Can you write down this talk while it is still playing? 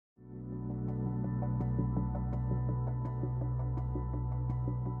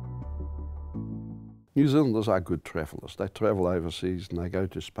New Zealanders are good travellers. They travel overseas and they go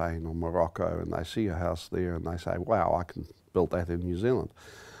to Spain or Morocco and they see a house there and they say, wow, I can build that in New Zealand.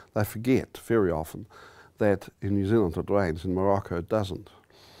 They forget very often that in New Zealand it rains, in Morocco it doesn't.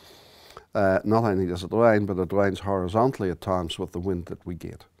 Not only does it rain, but it rains horizontally at times with the wind that we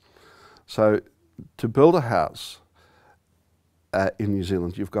get. So to build a house in New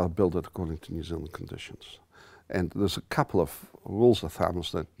Zealand, you've got to build it according to New Zealand conditions. And there's a couple of rules of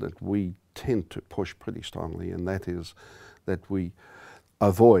thumbs that we tend to push pretty strongly, and that is that we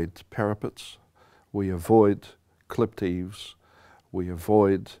avoid parapets, we avoid clipped eaves, we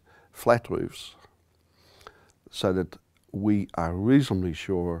avoid flat roofs, so that we are reasonably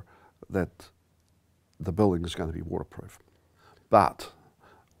sure that the building is going to be waterproof. But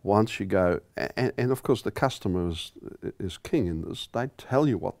once you go, and of course the customer is king in this, they tell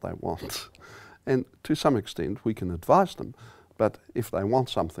you what they want. And to some extent we can advise them, but if they want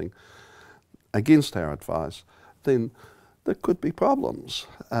something against our advice, then there could be problems.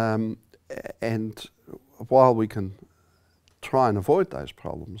 And while we can try and avoid those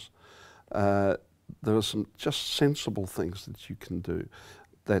problems, there are some just sensible things that you can do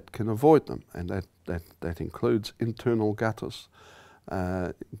that can avoid them, and that includes internal gutters.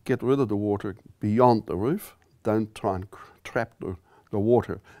 Get rid of the water beyond the roof. Don't try and trap the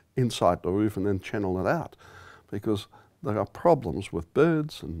water inside the roof and then channel it out, because there are problems with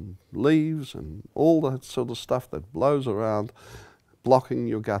birds and leaves and all that sort of stuff that blows around, blocking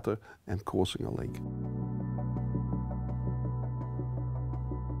your gutter and causing a leak.